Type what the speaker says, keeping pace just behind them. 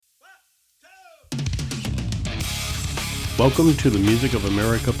Welcome to the Music of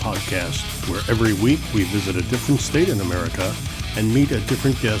America podcast, where every week we visit a different state in America and meet a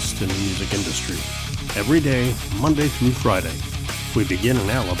different guest in the music industry. Every day, Monday through Friday. We begin in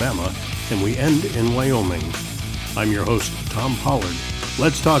Alabama and we end in Wyoming. I'm your host, Tom Pollard.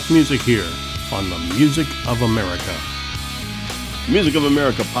 Let's talk music here on the Music of America. Music of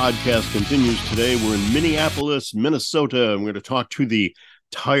America podcast continues today. We're in Minneapolis, Minnesota, and we're going to talk to the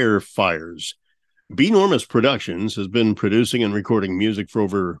Tire Fires. B-Normous Productions has been producing and recording music for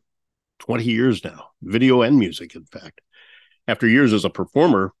over 20 years now, video and music, in fact. After years as a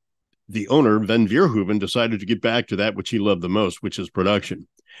performer, the owner, Van Vierhoeven, decided to get back to that which he loved the most, which is production.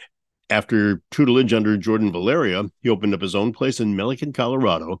 After tutelage under Jordan Valeria, he opened up his own place in Milliken,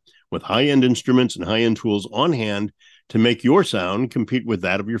 Colorado, with high-end instruments and high-end tools on hand to make your sound compete with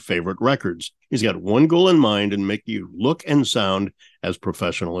that of your favorite records. He's got one goal in mind, and make you look and sound as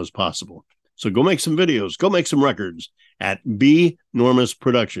professional as possible. So go make some videos, go make some records at B-Normous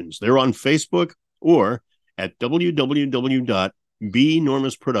Productions. They're on Facebook or at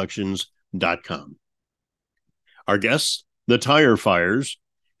www.bnormousproductions.com. Our guests, the Tire Fires,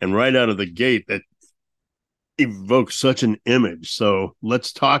 and right out of the gate, that evokes such an image. So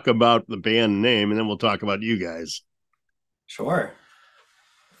let's talk about the band name, and then we'll talk about you guys. Sure.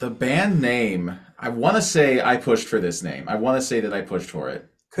 The band name, I want to say I pushed for this name. I want to say that I pushed for it.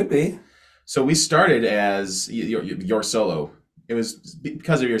 Could be. So we started as your solo. It was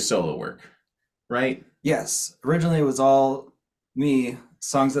because of your solo work, right? Yes. Originally, it was all me,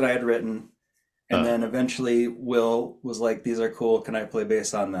 songs that I had written. And then eventually Will was like, these are cool. Can I play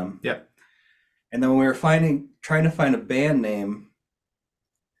bass on them? Yep. And then when we were trying to find a band name,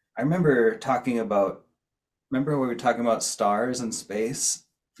 I remember when we were talking about stars and space?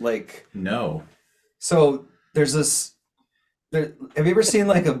 Like, no. So there's this, have you ever seen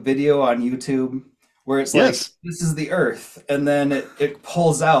like a video on YouTube where it's Yes. like, this is the Earth, and then it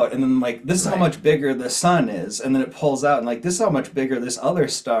pulls out, and then like, this is how much bigger the sun is, and then it pulls out, and like, this is how much bigger this other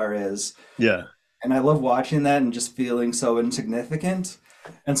star is. Yeah. And I love watching that and just feeling so insignificant.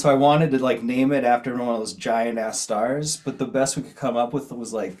 And so I wanted to like name it after one of those giant ass stars, but the best we could come up with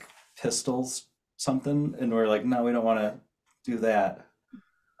was like Pistols something, and we're like, no, we don't want to do that.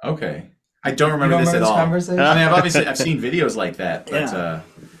 Okay. I don't remember this at all. I mean, I've seen videos like that, but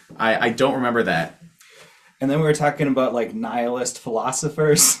I don't remember that. And then we were talking about like nihilist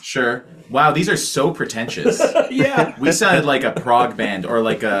philosophers. Sure. Wow, these are so pretentious. Yeah. We sounded like a prog band or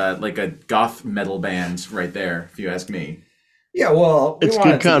like a goth metal band right there, if you ask me. Yeah, well, It's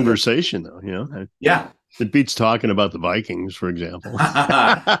good conversation, though, you know? Yeah. It beats talking about the Vikings, for example.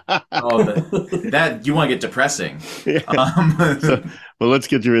 That you want to get depressing. Yeah. Well, let's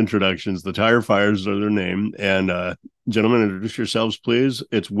get your introductions. The Tire Fires are their name. And gentlemen, introduce yourselves, please.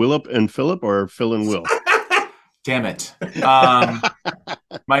 It's Willip and Philip, or Phil and Will? Damn it.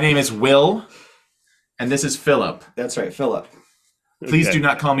 My name is Will, and this is Philip. That's right, Philip. Please do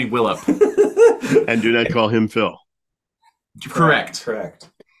not call me Willip. And do not call him Phil. Correct.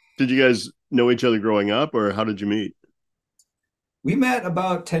 Did you guys know each other growing up, or how did you meet? We met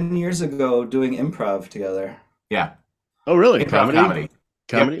about 10 years ago doing improv together. Yeah. Oh, really? Comedy.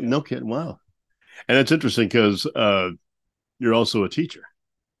 Yep. No kidding. Wow. And it's interesting because you're also a teacher.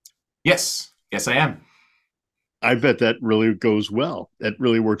 Yes, I am. I bet that really goes well. That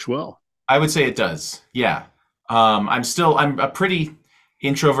really works well. I would say it does. Yeah. I'm a pretty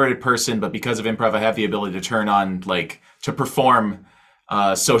introverted person, but because of improv, I have the ability to turn on, like, to perform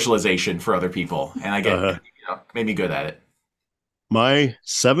socialization for other people. And I get, made me good at it. My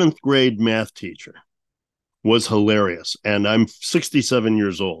 7th grade math teacher was hilarious. And I'm 67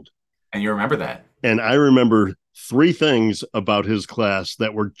 years old. And you remember that? And I remember 3 things about his class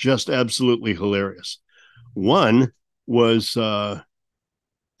that were just absolutely hilarious. One was there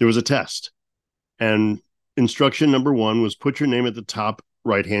was a test, and instruction number 1 was put your name at the top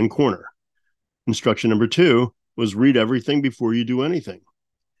right-hand corner. Instruction number 2 was read everything before you do anything.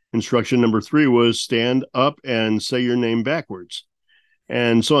 Instruction number 3 was stand up and say your name backwards,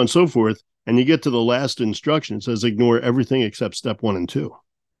 and so on and so forth. And you get to the last instruction, it says ignore everything except step 1 and 2.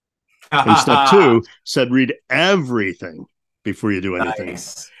 And step 2 said read everything before you do anything.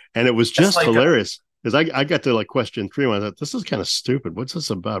 Nice. And it was just hilarious. Because I got to like question 3 and I thought, this is kind of stupid. What's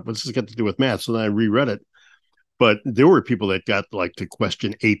this about? What's this got to do with math? So then I reread it. But there were people that got like to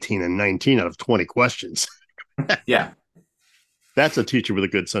question 18 and 19 out of 20 questions. Yeah. That's a teacher with a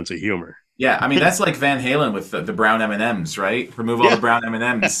good sense of humor. Yeah, I mean, that's like Van Halen with the brown M&Ms, right? Remove all the brown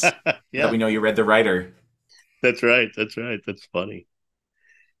M&Ms. Yeah. That we know you read the writer. That's right. That's funny.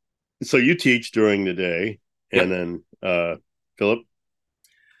 So you teach during the day, and then Philip?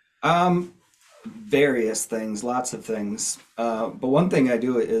 various things, lots of things. But one thing I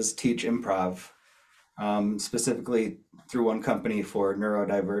do is teach improv, specifically through one company for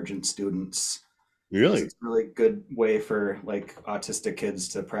neurodivergent students, because Really? it's a really good way for like autistic kids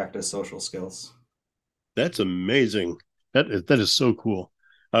to practice social skills. That's amazing. That is so cool.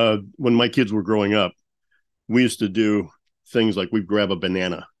 When my kids were growing up, we used to do things like we'd grab a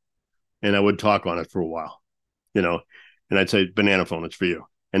banana and I would talk on it for a while, you know, and I'd say, banana phone, it's for you.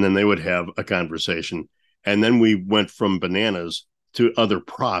 And then they would have a conversation. And then we went from bananas to other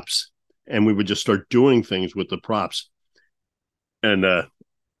props and we would just start doing things with the props. And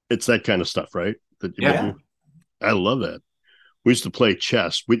it's that kind of stuff, right? What Yeah. Yeah. you, I love that. We used to play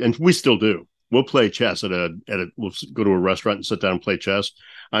chess. And we still do. We'll play chess we'll go to a restaurant and sit down and play chess.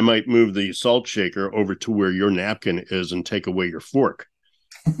 I might move the salt shaker over to where your napkin is and take away your fork.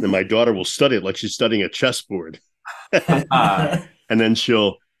 Then my daughter will study it like she's studying a chessboard. Uh, And then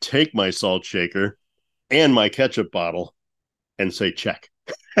she'll take my salt shaker and my ketchup bottle and say, check.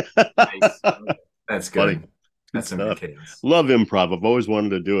 nice. That's Funny. good. Good That's some good stuff. chaos. Love improv. I've always wanted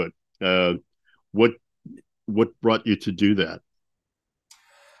to do it. What what brought you to do that?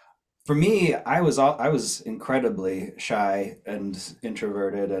 For me, I was incredibly shy and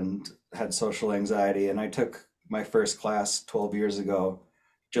introverted and had social anxiety, and I took my first class 12 years ago,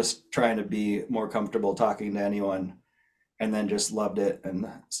 just trying to be more comfortable talking to anyone, and then just loved it and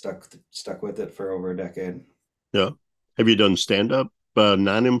stuck with it for over a decade. Yeah. Have you done stand up,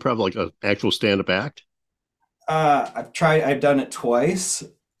 non improv, like an actual stand up act? I've done it twice,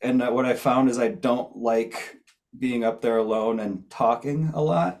 and what I found is I don't like being up there alone and talking a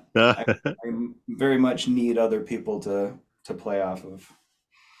lot. I, I very much need other people to play off of.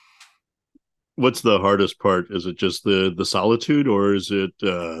 What's the hardest part? Is it just the solitude or is it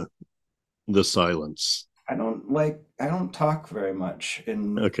the silence? I don't talk very much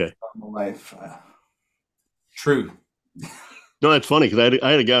in Okay. normal life. True. No, that's funny because I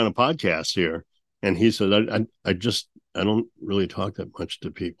had a guy on a podcast here, and he said, I just I don't really talk that much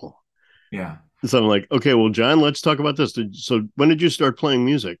to people. Yeah. So I'm like, okay, well, John, let's talk about this. So when did you start playing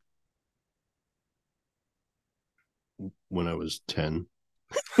music? When I was 10.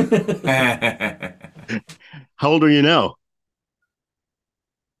 How old are you now?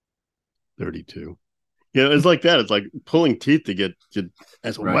 32. You know, it's like that. It's like pulling teeth to get.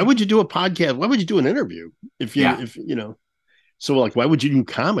 Why Right. would you do a podcast? Why would you do an interview Yeah. if you know? So like, why would you do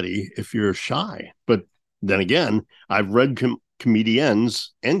comedy if you're shy? But then again, I've read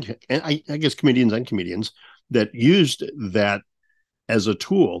comedians and I guess comedians and comedians that used that as a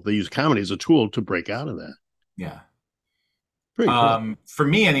tool. They use comedy as a tool to break out of that. Yeah. Pretty cool. For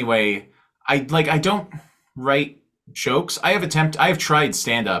me anyway, I don't write jokes. I have tried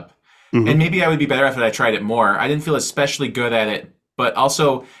stand up and Hmm. maybe I would be better if I tried it more. I didn't feel especially good at it, but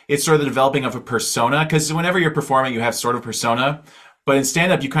also it's sort of the developing of a persona because whenever you're performing, you have sort of persona, but in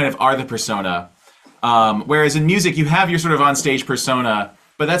stand up, you kind of are the persona. Whereas in music, you have your sort of on stage persona,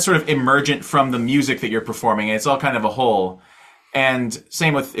 but that's sort of emergent from the music that you're performing, and it's all kind of a whole. And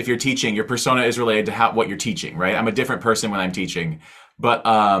same with if you're teaching, your persona is related to what you're teaching, right? I'm a different person when I'm teaching, but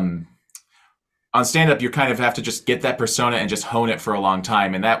on stand up, you kind of have to just get that persona and just hone it for a long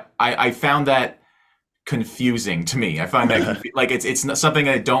time, and that I found that confusing to me. I find that like it's not something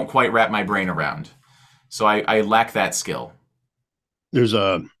I don't quite wrap my brain around, so I lack that skill. There's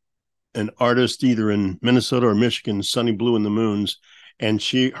an artist either in Minnesota or Michigan, Sunny Blue and the Moons, and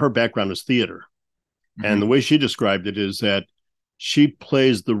her background is theater. And the Hmm. way she described it is that she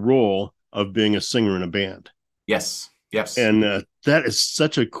plays the role of being a singer in a band. Yes, yes, And that is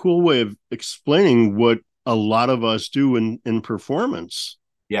such a cool way of explaining what a lot of us do in performance.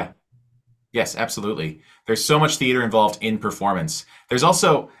 yeah. Yes, absolutely. There's so much theater involved in performance.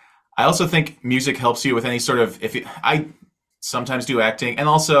 I also think music helps you with any sort of, I sometimes do acting, and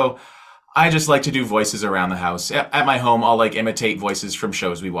also I just like to do voices around the house. At my home, I'll like imitate voices from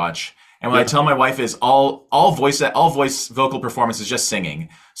shows we watch. And what I Yeah, tell my wife is all voice vocal performance is just singing.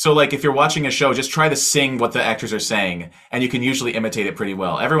 So like if you're watching a show, just try to sing what the actors are saying, and you can usually imitate it pretty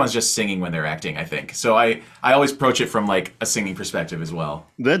well. Everyone's just singing when they're acting, I think. So I always approach it from like a singing perspective as well.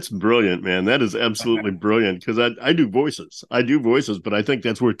 that's brilliant, man. That is absolutely brilliant because I do voices. I do voices, but I think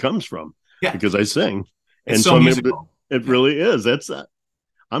that's where it comes from Yeah, because I sing. it's And so so I'm able to, musical. it Yeah. really is.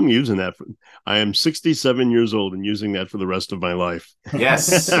 I'm using that. I am 67 years old and using that for the rest of my life.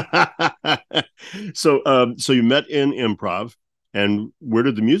 Yes. So you met in improv, and where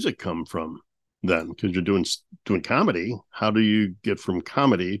did the music come from then? Because you're doing comedy. How do you get from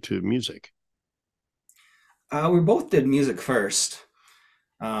comedy to music? We both did music first.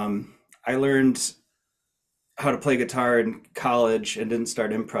 I learned how to play guitar in college and didn't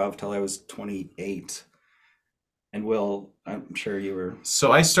start improv till I was 28. And Will, I'm sure you were.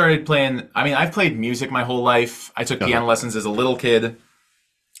 So I started playing. I mean, I've played music my whole life. I took piano lessons as a little kid,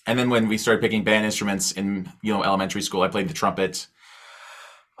 and then when we started picking band instruments in elementary school, I played the trumpet.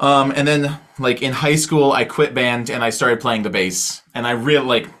 And then like in high school, I quit band and I started playing the bass, and I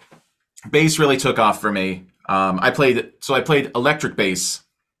really bass really took off for me. I played electric bass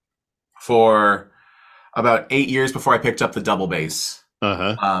for about 8 years before I picked up the double bass.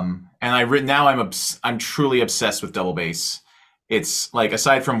 And now I'm truly obsessed with double bass. It's like,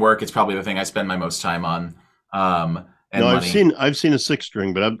 aside from work, it's probably the thing I spend my most time on. And money. I've seen a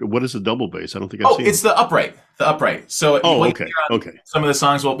 6-string, but what is a double bass? I don't think I've seen. Oh, it's the upright. The upright. So okay. Some of the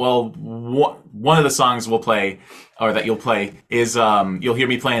songs one of the songs we'll play, or that you'll play, is you'll hear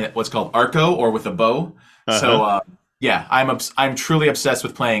me playing what's called arco, or with a bow. So yeah, I'm truly obsessed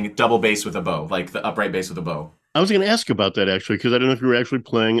with playing double bass with a bow, like the upright bass with a bow. I was going to ask about that actually, because I don't know if you were actually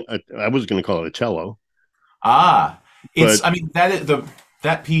playing. I was going to call it a cello.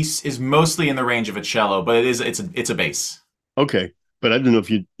 That piece is mostly in the range of a cello, but it's a bass. Okay, but I didn't know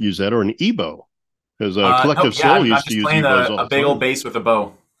if you use that or an e-bow, because Collective Soul used to use e-bows all the time. A big old bass with a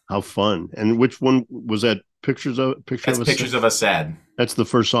bow. How fun! And which one was that? Pictures of a Sad. That's the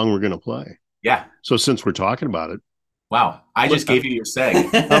first song we're going to play. Yeah. So since we're talking about it. Wow, I just gave you your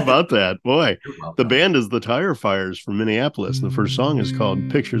seg. How about that? Boy, the band is the Tire Fires from Minneapolis, and the first song is called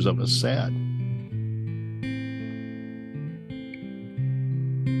Pictures of a Sad.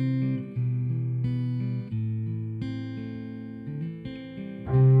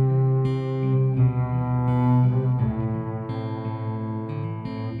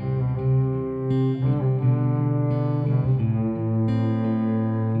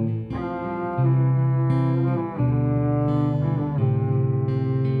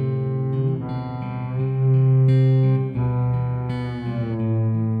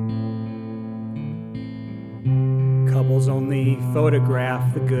 Only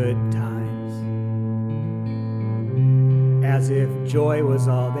photograph the good times, as if joy was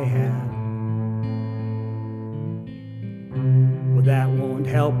all they had. Well, that won't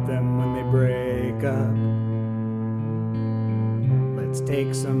help them when they break up. Let's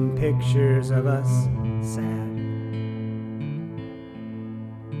take some pictures of us sad.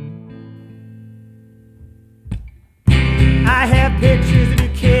 I have pictures of you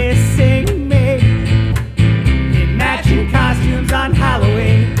kissing me, costumes on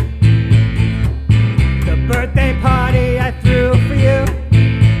Halloween, the birthday party I threw for you,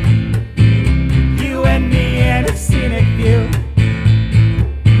 you and me and a scenic view,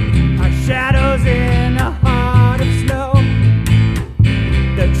 our shadows in a heart of snow,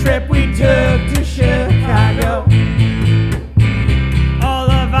 the trip we took to Chicago,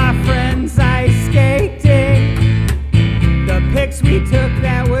 all of our friends ice skating, the pics we took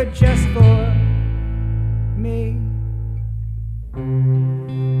that were just for me.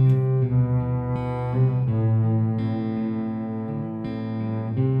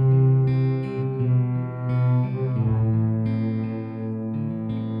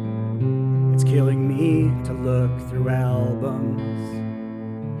 It's killing me to look through albums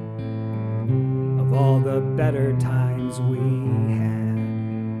of all the better times we had.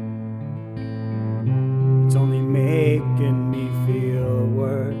 It's only making me feel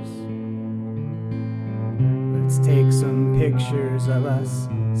worse. Let's take some pictures of us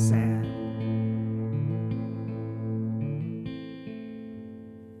sad.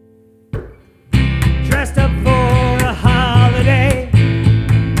 Dressed up for a holiday,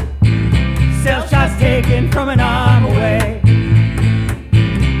 self-shots taken from an arm away,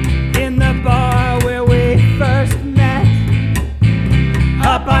 in the bar where we first met,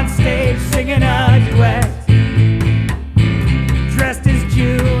 up on stage singing a duet, dressed as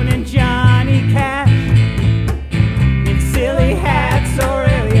June and Johnny Cash, silly hats,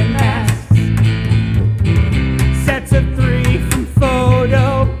 Aurelian masks, sets of 3 from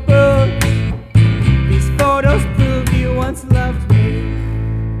photo booths. These photos prove you once loved me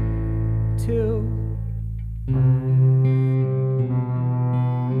too.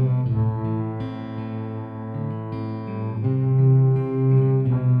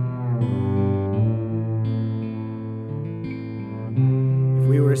 If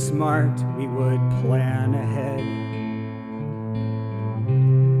we were smart, we would plan ahead,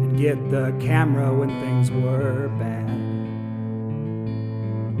 get the camera when things were bad,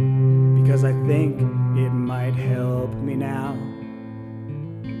 because I think it might help me now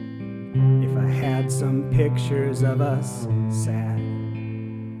if I had some pictures of us sad.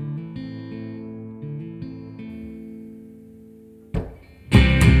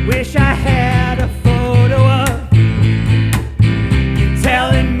 Wish I had a photo of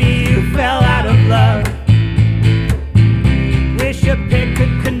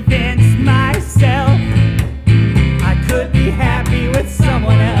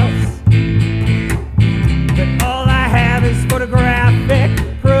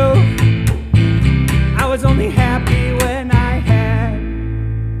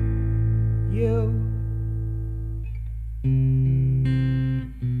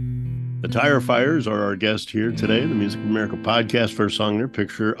Tire Fires are our guest here today, the Music of America podcast. First song, their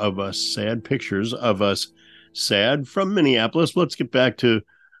picture of us sad, pictures of us sad from Minneapolis. Let's get back to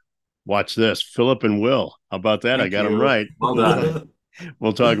watch this. Philip and Will. How about that? I got them right. Well done.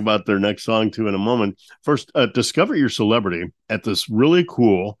 We'll talk about their next song too in a moment. First, discover your celebrity at this really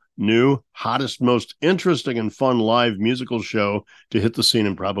cool, new, hottest, most interesting and fun live musical show to hit the scene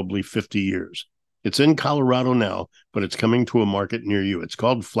in probably 50 years. It's in Colorado now, but it's coming to a market near you. It's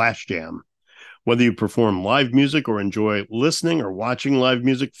called Flash Jam. Whether you perform live music or enjoy listening or watching live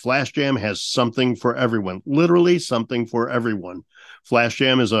music, Flash Jam has something for everyone, literally something for everyone. Flash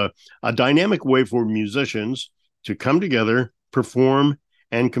Jam is a dynamic way for musicians to come together, perform,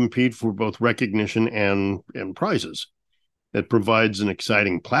 and compete for both recognition and prizes. It provides an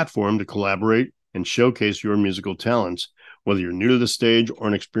exciting platform to collaborate and showcase your musical talents, whether you're new to the stage or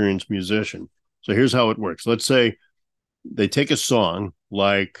an experienced musician. So here's how it works. Let's say they take a song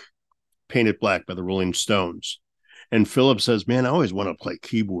like Paint It Black by the Rolling Stones, and Philip says, man, I always want to play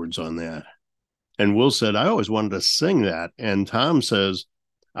keyboards on that. And Will said, I always wanted to sing that. And Tom says,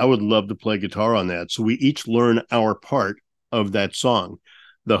 I would love to play guitar on that. So we each learn our part of that song.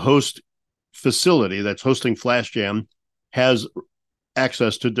 The host facility that's hosting Flash Jam has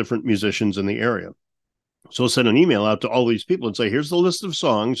access to different musicians in the area. So send an email out to all these people and say, here's the list of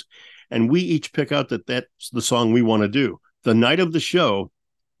songs. And we each pick out that's the song we want to do. The night of the show,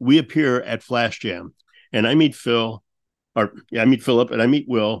 we appear at Flash Jam. And I meet Philip, and I meet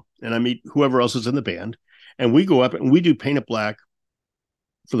Will, and I meet whoever else is in the band. And we go up and we do Paint It Black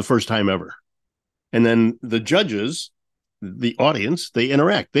for the first time ever. And then the judges, the audience, they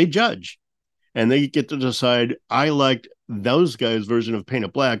interact, they judge, and they get to decide, I liked those guys' version of Paint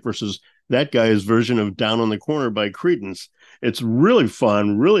It Black versus that guy's version of Down on the Corner by Creedence. It's really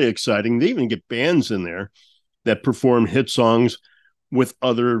fun, really exciting. They even get bands in there that perform hit songs with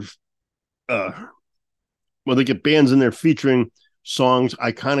other, they get bands in there featuring songs,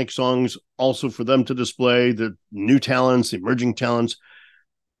 iconic songs, also for them to display the new talents, the emerging talents.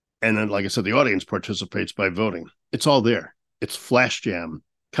 And then, like I said, the audience participates by voting. It's all there. It's Flash Jam.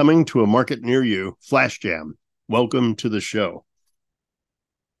 Coming to a market near you, Flash Jam. Welcome to the show.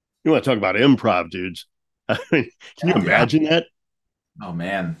 You want to talk about improv, dudes? I mean, can you imagine that? Oh,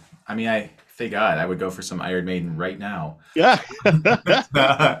 man. I mean, thank God, I would go for some Iron Maiden right now. Yeah.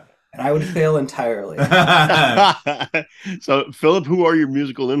 And I would fail entirely. So, Philip, who are your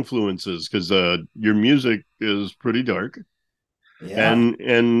musical influences? Because your music is pretty dark. Yeah.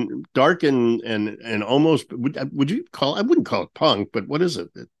 And dark and almost, would you call, I wouldn't call it punk, but what is it?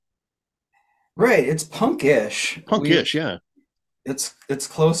 Right. It's punkish. Punkish, yeah. It's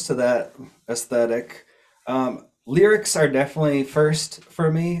close to that aesthetic. Lyrics are definitely first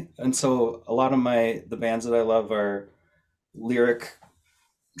for me. And so a lot of the bands that I love are lyric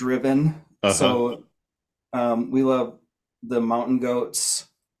driven. Uh-huh. So we love the Mountain Goats,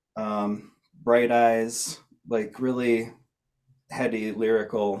 Bright Eyes, like really heady,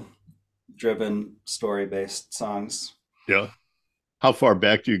 lyrical driven, story-based songs. Yeah. How far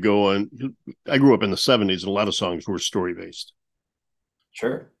back do you go on? I grew up in the 70s and a lot of songs were story-based.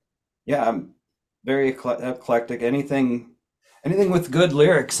 Sure. Yeah, I'm very eclectic. Anything with good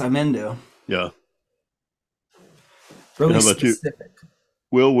lyrics I'm into. Yeah. Really and how about specific. You?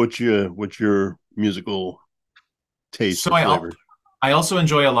 Will, what's your musical taste So or flavor? I also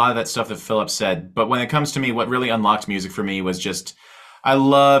enjoy a lot of that stuff that Philip said, but when it comes to me, what really unlocked music for me was just, I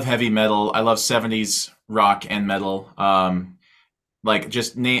love heavy metal. I love 70s rock and metal. Like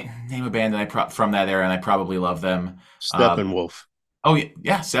just name a band that from that era, and I probably love them. Steppenwolf. Oh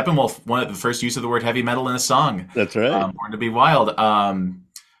yeah, Steppenwolf. One of the first use of the word heavy metal in a song. That's right. Born to Be Wild.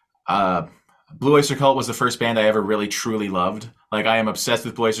 Blue Oyster Cult was the first band I ever really truly loved. Like I am obsessed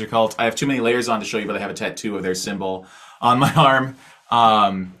with Blue Oyster Cult. I have too many layers on to show you, but I have a tattoo of their symbol on my arm.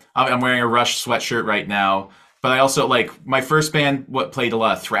 I'm wearing a Rush sweatshirt right now. But I also like my first band. Played a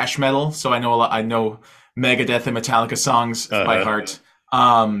lot of thrash metal, so I know a lot. I know Megadeth and Metallica songs by heart.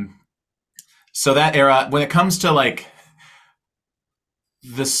 So that era, when it comes to like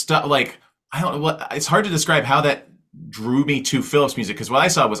the stuff, like I don't know what, it's hard to describe how that drew me to Philip's music, because what I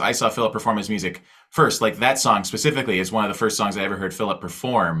saw Philip perform his music first. Like that song specifically is one of the first songs I ever heard Philip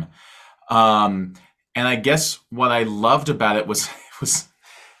perform. And I guess what I loved about it was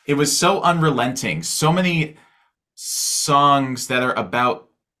it was so unrelenting. So many songs that are about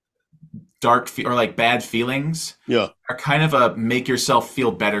dark or like bad feelings are kind of a make yourself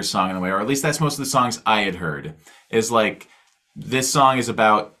feel better song in a way, or at least that's most of the songs I had heard. Is like this song is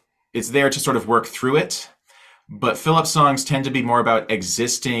about, it's there to sort of work through it, but Philip's songs tend to be more about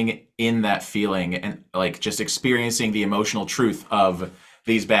existing in that feeling and like just experiencing the emotional truth of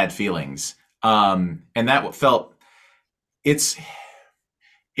these bad feelings. And that felt, it's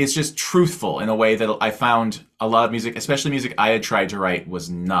just truthful in a way that I found a lot of music, especially music I had tried to write, was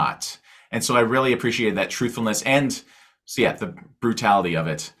not. And so I really appreciated that truthfulness and, so yeah, the brutality of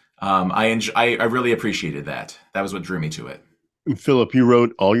it. I really appreciated that. That was what drew me to it. Philip, you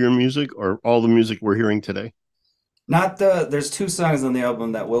wrote all your music or all the music we're hearing today? There's 2 songs on the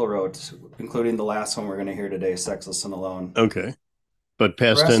album that Will wrote, including the last one we're going to hear today, Sexless and Alone. Okay. But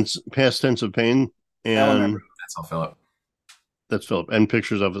past tense of pain and That's all Philip. That's Philip. And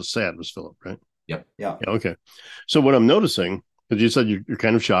Pictures of Us Sad was Philip, right? Yep. Yeah. Okay. So what I'm noticing, because you said you're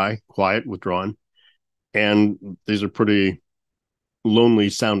kind of shy, quiet, withdrawn, and these are pretty lonely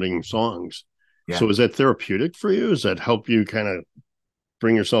sounding songs. Yeah. So is that therapeutic for you? Does that help you kind of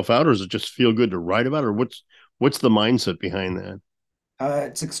bring yourself out, or does it just feel good to write about, or what's the mindset behind that?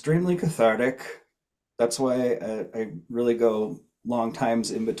 It's extremely cathartic. That's why I really go long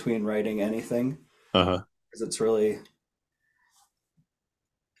times in between writing anything, Uh-huh. because it's really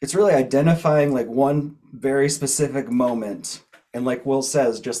identifying like one very specific moment, and like Will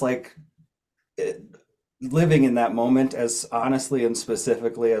says, just like living in that moment as honestly and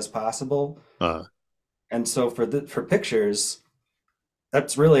specifically as possible. Uh-huh. And so for Pictures,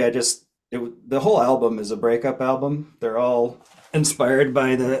 that's really the whole album is a breakup album. They're all inspired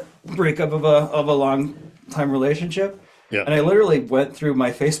by the breakup of a long time relationship. Yeah. And I literally went through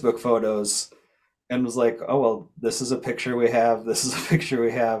my Facebook photos and was like, oh well, this is a picture we have, this is a picture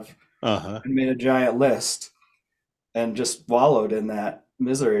we have, Uh-huh. and made a giant list and just wallowed in that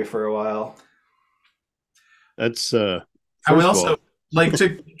misery for a while. That's I would also like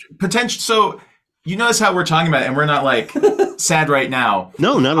to potential. So you notice how we're talking about it, and we're not like sad right now.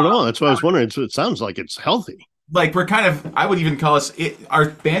 No, not at all. That's why I was wondering. It sounds like it's healthy. Like we're kind of, I would even call us our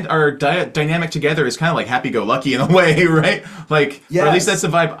band, our dynamic together is kind of like happy-go-lucky in a way, right? Like, yes. Or at least that's the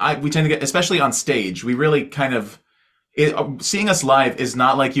vibe we tend to get, especially on stage. We really kind of seeing us live is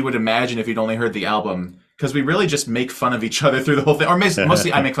not like you would imagine if you'd only heard the album. Because we really just make fun of each other through the whole thing. Or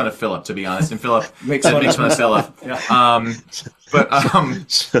mostly I make fun of Philip, to be honest. And Philip makes fun of Philip. Yeah.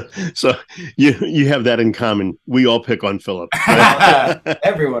 So you have that in common. We all pick on Philip.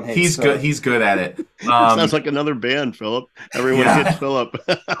 Everyone hates He's Philip. good. He's good at it. Sounds like another band, Philip. Everyone hates Philip.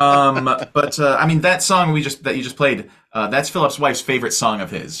 I mean, that song that you just played, that's Philip's wife's favorite song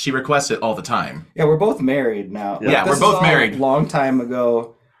of his. She requests it all the time. Yeah, we're both married now. Yeah, we're both married. A long time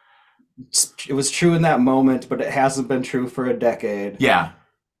ago. It was true in that moment, but it hasn't been true for a decade. Yeah.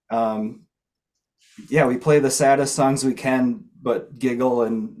 We play the saddest songs we can, but giggle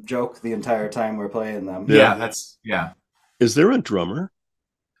and joke the entire time we're playing them. Yeah. Is there a drummer?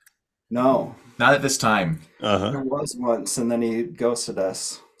 No. Not at this time. Uh-huh. There was once, and then he ghosted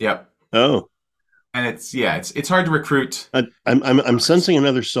us. Yep. Oh. And it's hard to recruit. I'm sensing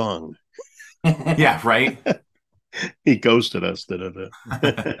another song. Yeah, right? He ghosted us.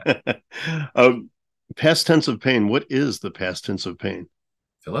 Past tense of pain. What is the past tense of pain?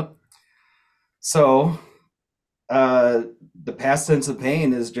 Philip? So, the past tense of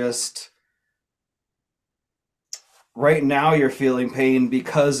pain is just right now you're feeling pain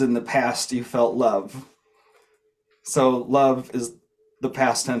because in the past you felt love. So love is the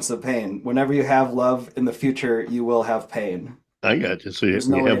past tense of pain. Whenever you have love in the future, you will have pain. I got you. So you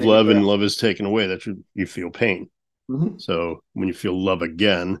no have love and love is taken away. That's when you feel pain. Mm-hmm. So when you feel love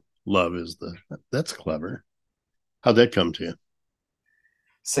again, love is that's clever. How'd that come to you?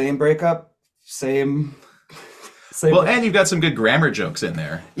 Same breakup, same. Well, and you've got some good grammar jokes in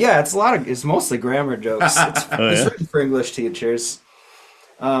there. Yeah, it's mostly grammar jokes. It's written for English teachers.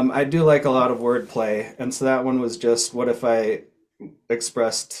 I do like a lot of wordplay, and so that one was just, what if I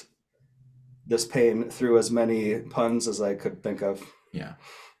expressed this pain through as many puns as I could think of. Yeah.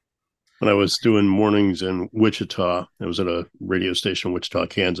 When I was doing mornings in Wichita, I was at a radio station in Wichita,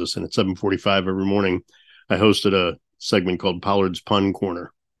 Kansas, and at 7:45 every morning, I hosted a segment called Pollard's Pun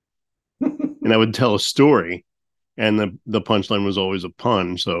Corner. And I would tell a story, and the punchline was always a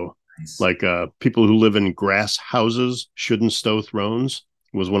pun. So nice. Like people who live in grass houses shouldn't stow thrones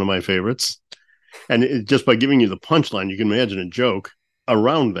was one of my favorites. And just by giving you the punchline, you can imagine a joke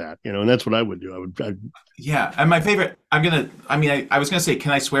around that, and that's what I would do. Yeah. And my favorite, I was going to say,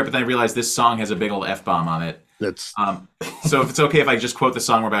 can I swear? But then I realized this song has a big old F-bomb on it. That's so if it's okay if I just quote the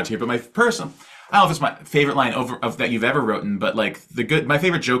song we're about to hear, but my personal, I don't know if it's my favorite line of that you've ever written, but like my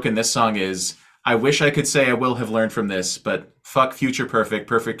favorite joke in this song is, I wish I could say I will have learned from this, but fuck future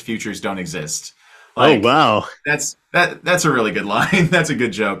perfect futures don't exist. Like, oh, wow. That's a really good line. That's a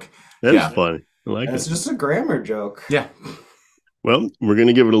good joke. That's funny. I like it. It's just a grammar joke. Yeah. Well, we're going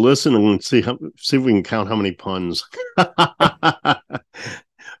to give it a listen and see if we can count how many puns.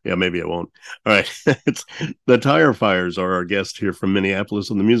 Yeah, maybe I won't. All right. It's the Tire Fires are our guest here from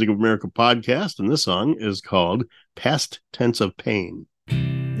Minneapolis on the Music of America podcast, and this song is called Past Tense of Pain.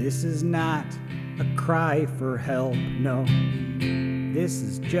 This is not a cry for help, no. This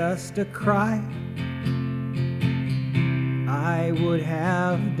is just a cry. I would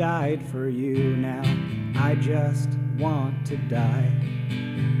have died for you now. I just want to die.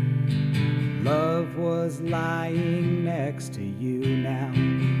 Love was lying next to you now.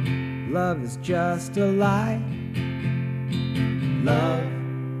 Love is just a lie. Love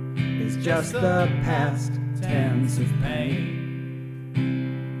is just the past tense of pain.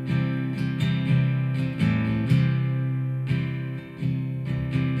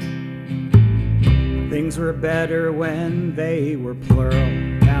 Things were better when they were plural.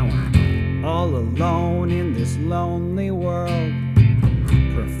 Now I'm all alone in this lonely world.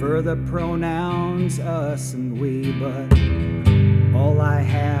 Prefer the pronouns us and we, but all I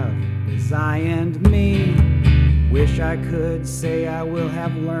have is I and me. Wish I could say I will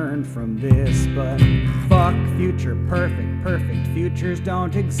have learned from this, but fuck future perfect, perfect futures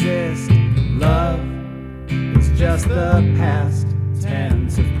don't exist. Love is just the past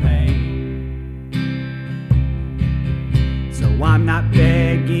tense of pain. So I'm not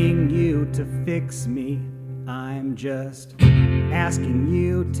begging you to fix me, I'm just asking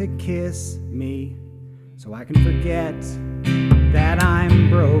you to kiss me so I can forget that I'm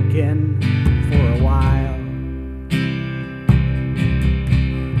broken for a while.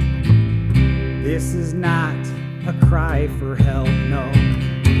 This is not a cry for help, no.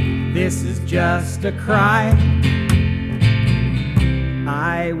 This is just a cry.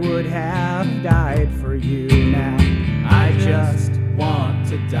 I would have died for you now. I just want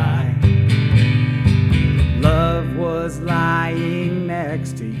to die. Love was lying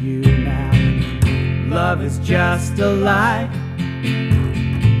next to you now. Love is just a lie.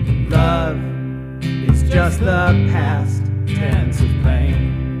 Love is just the past tense of pain.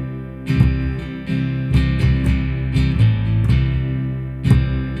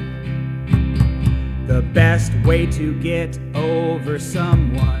 The best way to get over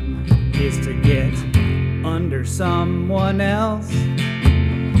someone is to get under someone else,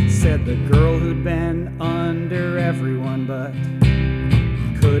 said the girl who'd been under everyone but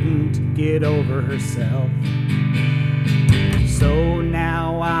couldn't get over herself. So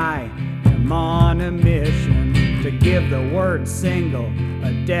now I am on a mission to give the word single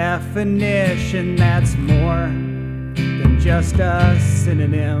a definition that's more than just a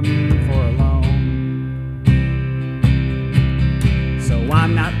synonym for alone. So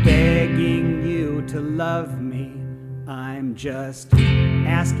I'm not begging you to love me, I'm just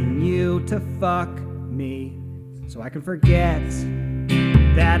asking you to fuck me so I can forget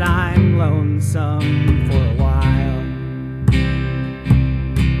that I'm lonesome for a while.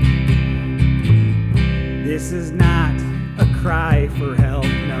 This is not a cry for help,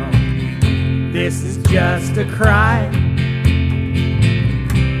 no. This is just a cry.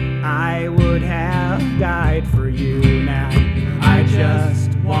 I would have died for you now. I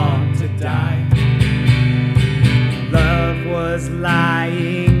just want to die. Love was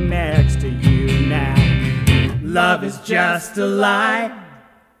lying next to you now. Love is just a lie.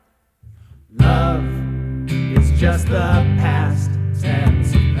 Love is just the past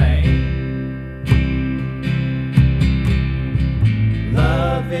tense of pain.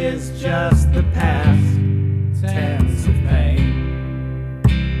 Love is just the past tense of pain.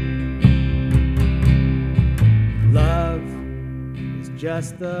 Love is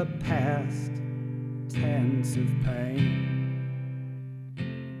just the past tense of pain.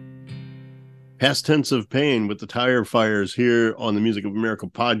 Past Tense of Pain with the Tire Fires here on the Music of America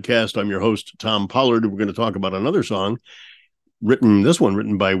podcast. I'm your host, Tom Pollard. We're going to talk about another song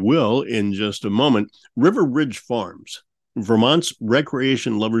written by Will in just a moment. River Ridge Farms, Vermont's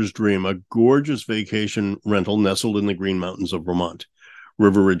recreation lover's dream, a gorgeous vacation rental nestled in the Green Mountains of Vermont.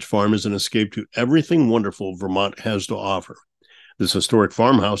 River Ridge Farm is an escape to everything wonderful Vermont has to offer. This historic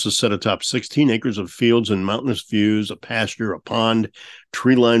farmhouse is set atop 16 acres of fields and mountainous views, a pasture, a pond,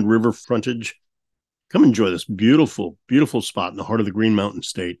 tree-lined river frontage. Come enjoy this beautiful, beautiful spot in the heart of the Green Mountain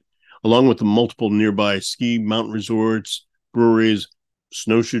State, along with the multiple nearby ski mountain resorts, breweries,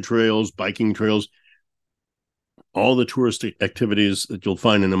 snowshoe trails, biking trails, all the touristic activities that you'll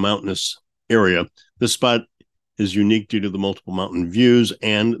find in a mountainous area. This spot is unique due to the multiple mountain views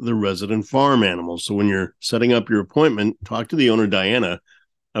and the resident farm animals. So when you're setting up your appointment, talk to the owner, Diana,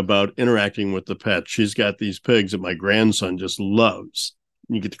 about interacting with the pet. She's got these pigs that my grandson just loves.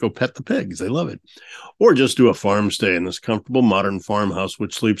 You get to go pet the pigs. They love it. Or just do a farm stay in this comfortable modern farmhouse,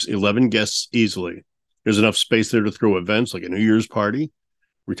 which sleeps 11 guests easily. There's enough space there to throw events like a New Year's party,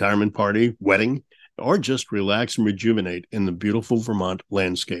 retirement party, wedding, or just relax and rejuvenate in the beautiful Vermont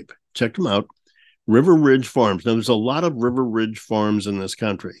landscape. Check them out. River Ridge Farms. Now, there's a lot of River Ridge Farms in this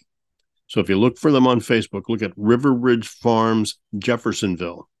country. So if you look for them on Facebook, look at River Ridge Farms,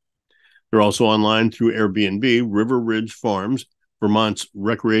 Jeffersonville. They're also online through Airbnb, River Ridge Farms, Vermont's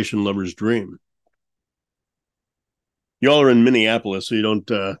recreation lover's dream. Y'all are in Minneapolis, so you're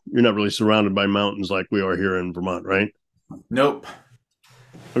not really surrounded by mountains like we are here in Vermont, right? Nope.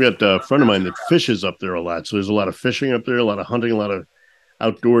 I've got a friend of mine that fishes up there a lot. So there's a lot of fishing up there, a lot of hunting, a lot of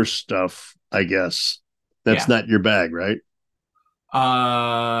outdoor stuff, I guess. That's not your bag, right?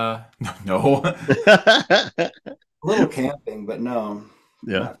 No. A little camping, but no.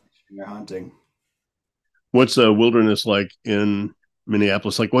 Yeah. Not fishing or hunting. What's a wilderness like in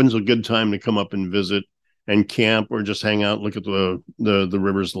Minneapolis? Like, when's a good time to come up and visit and camp or just hang out, look at the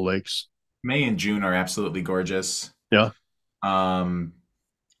rivers, the lakes? May and June are absolutely gorgeous. Yeah. Kind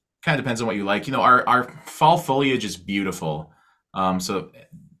of depends on what you like. You know, our fall foliage is beautiful. So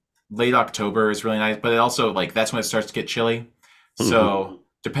late October is really nice, but it also like that's when it starts to get chilly. So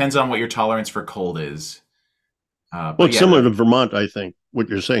depends on what your tolerance for cold is. Well, it's similar to Vermont, I think. What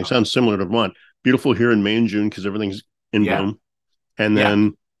you're saying sounds similar to Vermont. Beautiful here in May and June because everything's in bloom. And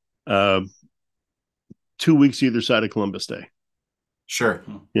then 2 weeks either side of Columbus Day. Sure.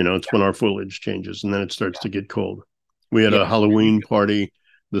 You know, it's when our foliage changes and then it starts to get cold. We had a Halloween party.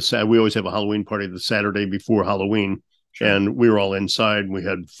 We always have a Halloween party the Saturday before Halloween. Sure. And we were all inside. We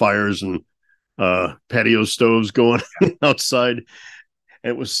had fires and patio stoves going outside.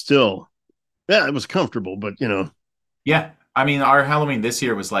 It was still, it was comfortable, but you know. Yeah. I mean, our Halloween this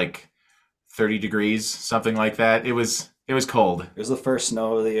year was like 30 degrees, something like that. It was cold. It was the first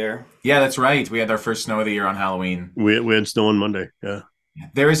snow of the year. Yeah, that's right. We had our first snow of the year on Halloween. We had snow on Monday. Yeah.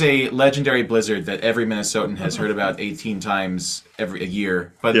 There is a legendary blizzard that every Minnesotan has heard about 18 times every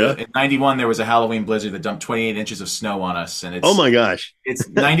year. But in 91, there was a Halloween blizzard that dumped 28 inches of snow on us. And oh my gosh. It's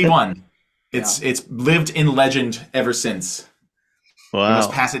 91. It's lived in legend ever since. Wow. We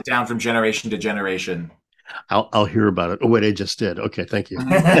must pass it down from generation to generation. I'll hear about it. Oh, wait, I just did. Okay, thank you. You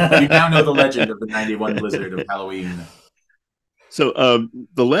now know the legend of the 91 blizzard of Halloween. So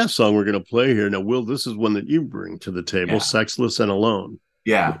the last song we're going to play here, now, Will, this is one that you bring to the table, Sexless and Alone.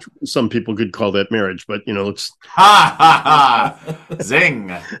 Yeah. Some people could call that marriage, but, you know, let's... Ha, ha, ha!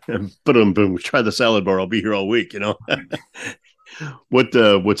 Zing! Boom, try the salad bar. I'll be here all week, you know? What's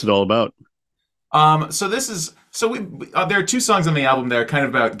it all about? There are two songs on the album that are kind of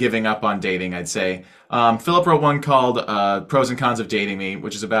about giving up on dating, I'd say. Philip wrote one called Pros and Cons of Dating Me,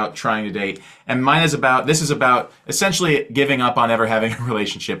 which is about trying to date. And this is about essentially giving up on ever having a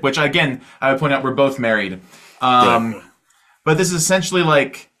relationship, which again, I would point out we're both married. But this is essentially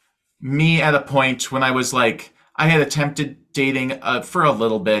like me at a point when I was like, I had attempted dating for a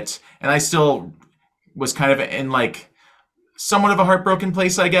little bit, and I still was kind of in like somewhat of a heartbroken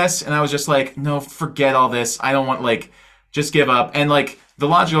place, I guess. And I was just like, no, forget all this. I don't want, like, just give up. And like the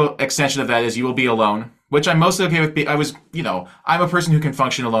logical extension of that is you will be alone, which I'm mostly okay with. I'm a person who can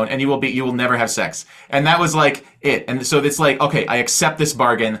function alone, and you will never have sex. And that was like it. And so it's like, okay, I accept this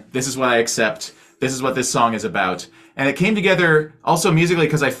bargain. This is what I accept. This is what this song is about. And it came together also musically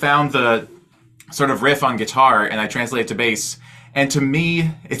because I found the sort of riff on guitar and I translated it to bass. And to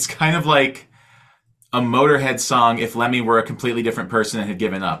me, it's kind of like a Motorhead song if Lemmy were a completely different person and had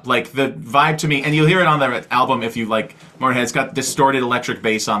given up. Like the vibe to me, and you'll hear it on the album if you like Motorhead. It's got distorted electric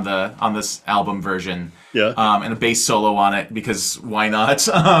bass on this album version. Yeah. And a bass solo on it because why not?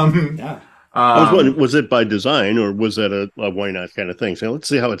 I was wondering, was it by design or was that a why not kind of thing? So let's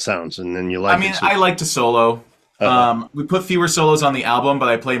see how it sounds, and then you like. I mean, I like to solo. We put fewer solos on the album, but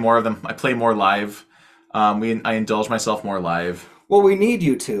I play more of them. I play more live. I indulge myself more live. Well, we need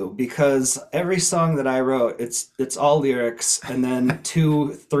you to, because every song that I wrote, it's all lyrics and then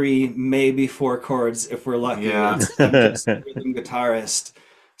 2, 3, maybe 4 chords if we're lucky. Yeah. I'm just a rhythm guitarist.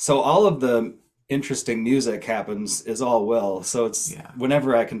 So all of the interesting music happens is all Will. So it's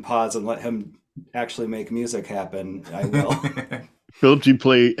whenever I can pause and let him actually make music happen, I will. Philip, do you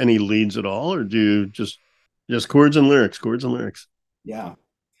play any leads at all, or do you just chords and lyrics? Yeah.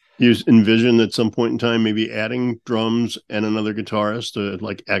 You envision at some point in time maybe adding drums and another guitarist to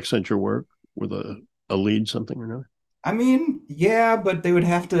like accent your work with a lead, something or another? I mean, yeah, but they would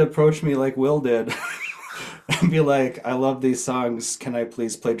have to approach me like Will did and be like, I love these songs. Can I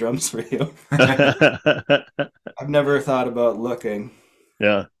please play drums for you? I've never thought about looking.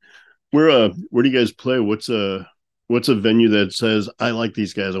 Yeah. Where do you guys play? What's What's a venue that says, I like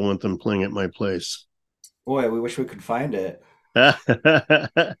these guys, I want them playing at my place? Boy, we wish we could find it. Yeah.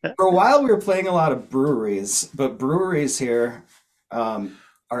 For a while, we were playing a lot of breweries, but breweries here are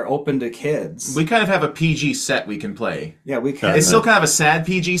open to kids. We kind of have a PG set we can play. Yeah, we can. It's still kind of a sad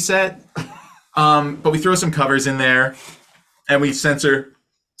PG set, but we throw some covers in there, and we censor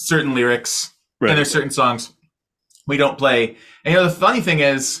certain lyrics, and there's certain songs we don't play. And the funny thing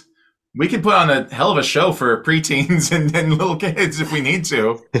is, we can put on a hell of a show for preteens and little kids if we need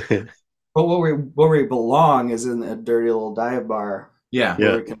to. But where we belong is in a dirty little dive bar. Yeah.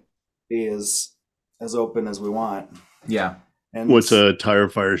 Where we can be as open as we want. Yeah. And what's a Tire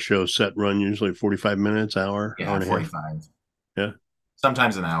Fire show set run? Usually 45 minutes, hour, Yeah, hour and a 45. half. Yeah.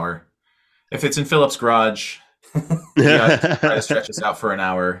 Sometimes an hour. If it's in Philip's garage, try to stretch us out for an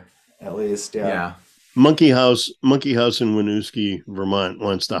hour. At least, yeah. Yeah. Monkey House in Winooski, Vermont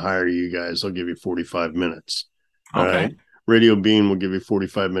wants to hire you guys. They'll give you 45 minutes. All Okay. right. Radio Bean will give you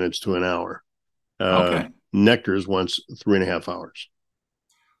 45 minutes to an hour. Okay. Nectar's wants 3.5 hours.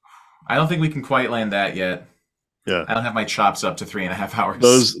 I don't think we can quite land that yet. Yeah. I don't have my chops up to 3.5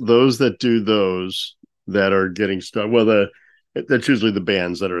 hours. Those that do those that are getting started. Well, that's usually the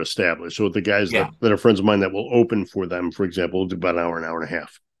bands that are established. So the guys that are friends of mine that will open for them, for example, will do about an hour and a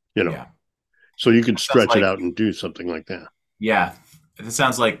half. Yeah. So you could stretch like, it out and do something like that. Yeah. It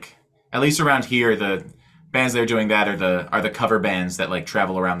sounds like, at least around here, the bands that are doing that are the cover bands that like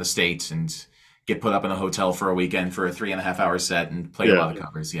travel around the state and get put up in a hotel for a weekend for a 3.5 hour set and play a lot of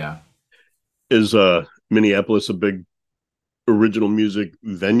covers. Yeah. Is Minneapolis a big original music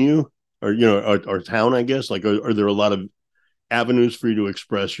venue, or our town? I guess. Like, are there a lot of avenues for you to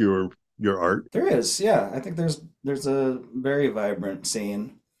express your art? There is, yeah. I think there's a very vibrant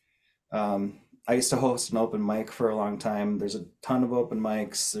scene. I used to host an open mic for a long time. There's a ton of open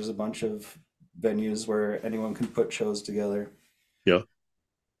mics. There's a bunch of venues where anyone can put shows together. Yeah.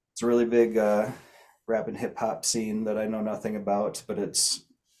 It's a really big rap and hip hop scene that I know nothing about, but it's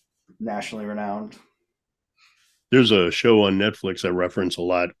nationally renowned. There's a show on Netflix I reference a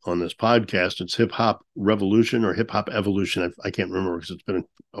lot on this podcast. It's Hip Hop Revolution or Hip Hop Evolution. I can't remember because it's been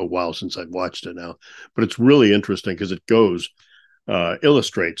a while since I've watched it now, but it's really interesting because it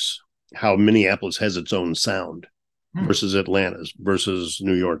illustrates how Minneapolis has its own sound versus Atlanta's versus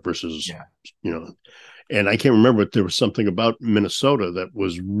New York versus, and I can't remember, but there was something about Minnesota that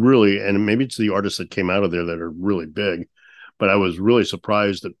was really, and maybe it's the artists that came out of there that are really big, but I was really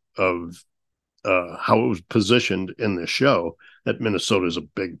surprised of how it was positioned in the show that Minnesota is a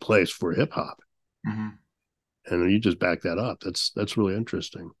big place for hip hop. Mm-hmm. And you just back that up. That's really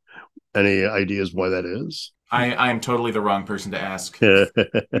interesting. Any ideas why that is? I am totally the wrong person to ask.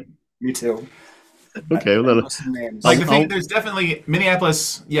 Me too. Okay, well, then, there's definitely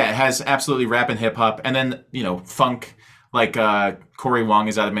Minneapolis. Yeah, it has absolutely rap and hip hop, and then funk. Like Corey Wong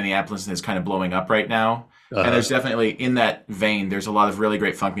is out of Minneapolis and is kind of blowing up right now. And there's definitely in that vein. There's a lot of really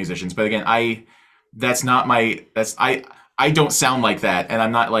great funk musicians. But again, I don't sound like that, and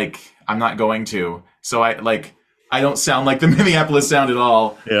I'm not going to. So I don't sound like the Minneapolis sound at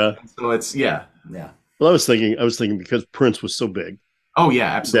all. Yeah. So it's yeah. Well, I was thinking because Prince was so big. Oh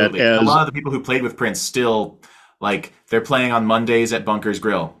yeah, absolutely. A lot of the people who played with Prince still they're playing on Mondays at Bunker's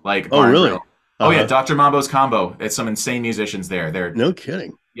Grill. Oh really? Grill. Oh yeah, Dr. Mambo's Combo. It's some insane musicians there. They're no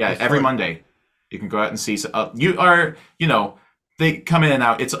kidding. Yeah, That's every fun. Monday you can go out and see. They come in and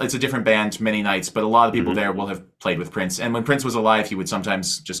out. It's a different band many nights, but a lot of people there will have played with Prince. And when Prince was alive, he would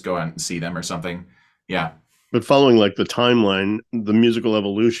sometimes just go out and see them or something. Yeah. But following the timeline, the musical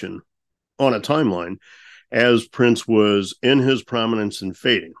evolution on a timeline, as Prince was in his prominence and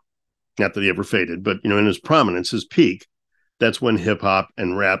fading, not that he ever faded, but in his prominence, his peak, that's when hip hop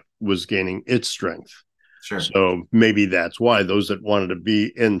and rap was gaining its strength. Sure. So maybe that's why those that wanted to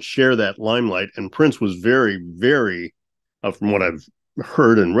be and share that limelight, and Prince was very, very, from what I've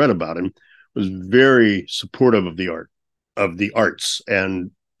heard and read about him, was very supportive of the arts, and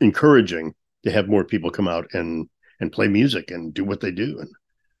encouraging to have more people come out and play music and do what they do. And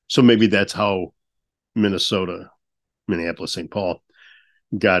so maybe that's how Minneapolis, St. Paul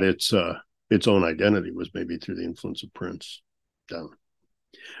got its own identity, was maybe through the influence of Prince. Down.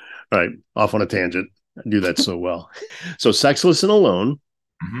 All right, off on a tangent. I do that so well. So Sexless and Alone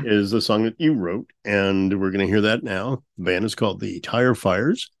is the song that you wrote, and we're going to hear that now. The band is called the Tire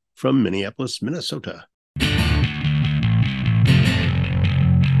Fires from Minneapolis, Minnesota.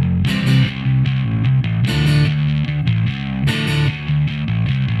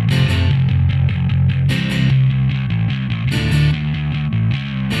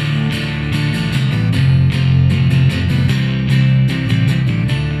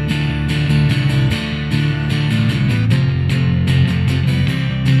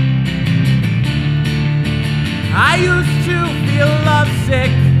 lovesick.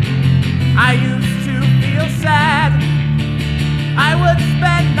 I used to feel sad. I would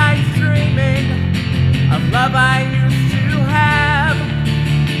spend nights dreaming of love I used to have.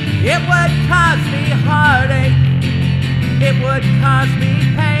 It would cause me heartache. It would cause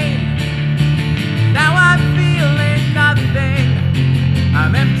me pain. Now I'm feeling nothing.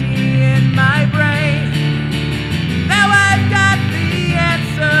 I'm empty in my brain. Now I've got the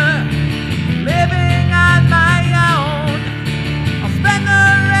answer. Living on my own. I'll spend the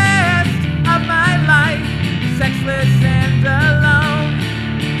rest of my life sexless and alone.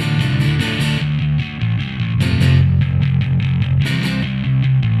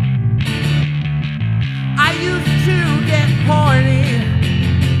 I used to get horny,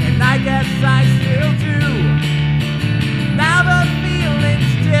 and I guess I still do. Now the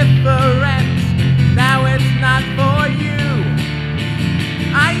feeling's different. Now it's not for you.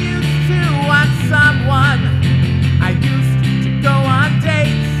 I used to want someone. I used to go on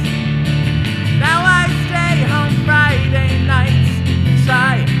dates. Now I stay home Friday nights and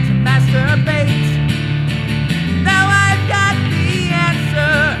try to masturbate. Now I've got the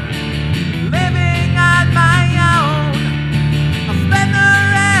answer. Living on my own. I'll spend the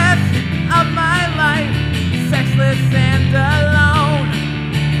rest of my life sexless and alone.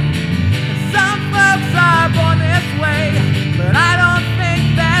 And some folks are born this way, but I don't think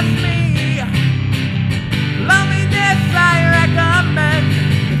that's me. Loneliness I recommend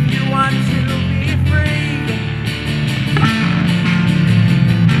if you want to be free.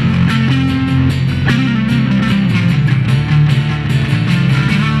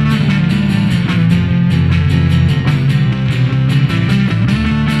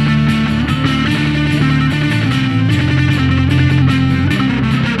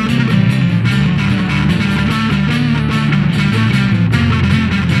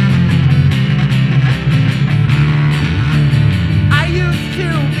 I used to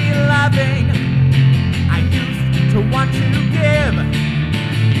be loving. I used to want to give.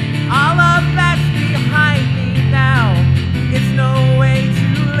 All of that's behind me now. It's no way to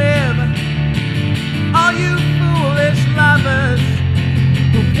live. All you foolish lovers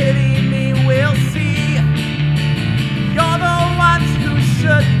who pity me will see. You're the ones who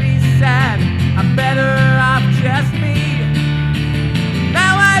should be sad. I'm better off just me.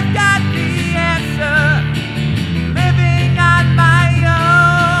 Now I've got the answer. Living on my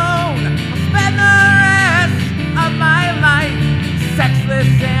own. I'll spend the rest of my life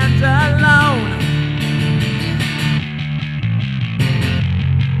sexless and alone.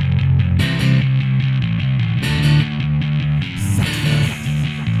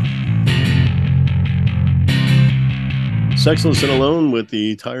 Sexless and Alone with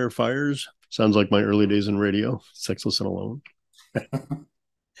the Tire Fires. Sounds like my early days in radio. Sexless and Alone.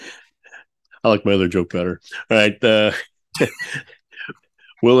 I like my other joke better. All right.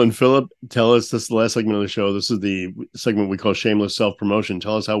 Will and Philip, tell us, this is the last segment of the show. This is the segment we call Shameless Self-Promotion.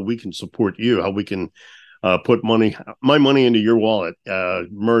 Tell us how we can support you, how we can put my money into your wallet,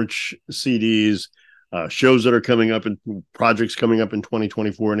 merch, CDs, shows that are coming up and projects coming up in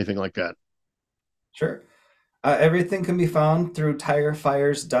 2024, anything like that. Sure. Everything can be found through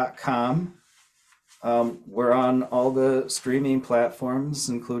tirefires.com. We're on all the streaming platforms,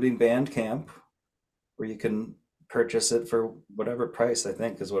 including Bandcamp, where you can purchase it for whatever price, I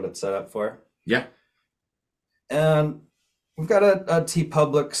think is what it's set up for. Yeah. And we've got a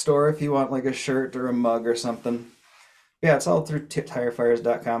TeePublic store if you want like a shirt or a mug or something. Yeah, it's all through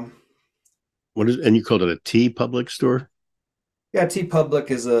tirefires.com. And you called it a TeePublic store? Yeah, TeePublic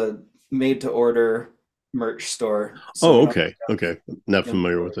is a made-to-order merch store. Okay. Not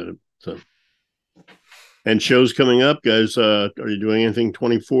familiar with it. So, and shows coming up, guys. Are you doing anything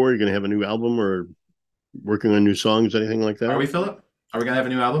 24? Are you going to have a new album or working on new songs, anything like that? Are we, Philip? Are we going to have a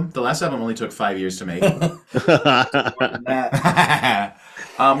new album? The last album only took 5 years to make. We're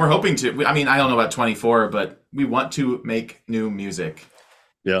hoping to. I mean, I don't know about 24, but we want to make new music.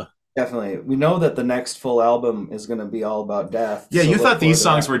 Yeah. Definitely. We know that the next full album is going to be all about death. Yeah, you thought these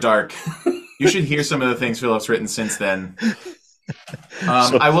songs were dark. You should hear some of the things Philip's written since then. Let's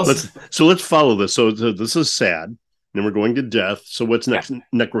follow this. So this is sad. Then we're going to death. So what's next? Yeah.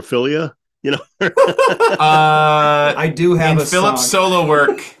 Necrophilia? You know? I do have a Philip's song. solo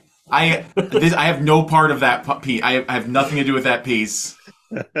work. I have no part of that piece. I have nothing to do with that piece.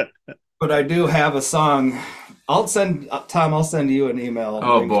 But I do have a song. I'll send you an email.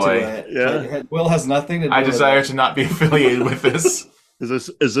 Oh boy. Yeah. Will has nothing to do I desire with it. to not be affiliated with this.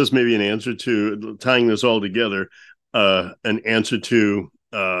 Is this maybe an answer to tying this all together? An answer to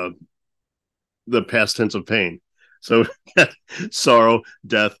the past tense of pain. So sorrow,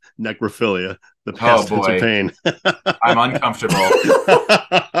 death, necrophilia, the past tense of pain. I'm uncomfortable.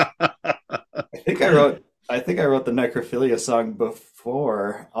 I think I wrote the necrophilia song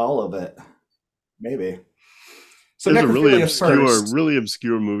before all of it. Maybe. So there's a necrophilia really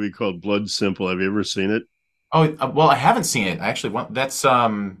obscure movie called Blood Simple. Have you ever seen it? Oh, well, I haven't seen it. I actually want that's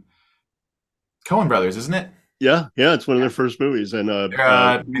Coen Brothers, isn't it? Yeah, it's one of their first movies, and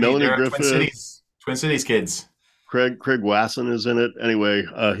Melanie Griffith, Twin Cities kids. Craig Wasson is in it. Anyway,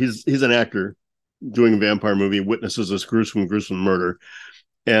 he's an actor doing a vampire movie, witnesses this gruesome murder,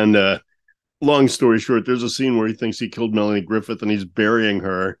 and long story short, there's a scene where he thinks he killed Melanie Griffith, and he's burying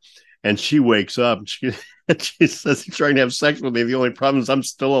her, and she wakes up. And she says he's trying to have sex with me. The only problem is I'm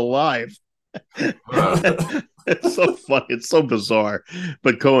still alive. It's so funny. It's so bizarre.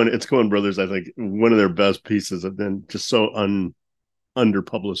 But it's Coen Brothers, I think, one of their best pieces, and then just so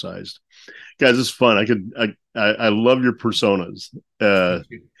under-publicized. Guys, it's fun. I love your personas.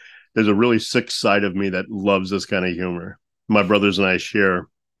 There's a really sick side of me that loves this kind of humor. My brothers and I share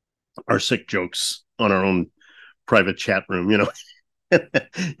our sick jokes on our own private chat room. You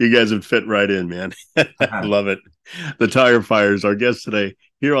guys would fit right in, man. I love it. The Tire Fires, our guest today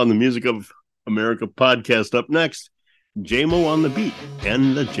here on the Music of America podcast. Up next, J-Mo on the Beat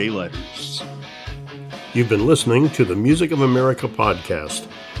and the J-Lighters. You've been listening to the Music of America podcast.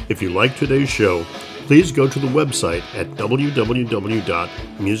 If you like today's show, please go to the website at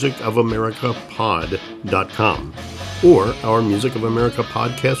www.musicofamericapod.com or our Music of America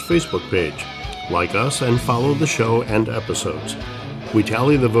podcast Facebook page. Like us and follow the show and episodes. We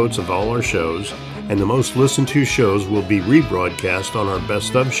tally the votes of all our shows, and the most listened to shows will be rebroadcast on our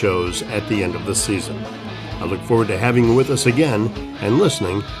best of shows at the end of the season. I look forward to having you with us again and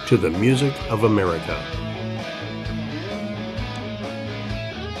listening to the Music of America.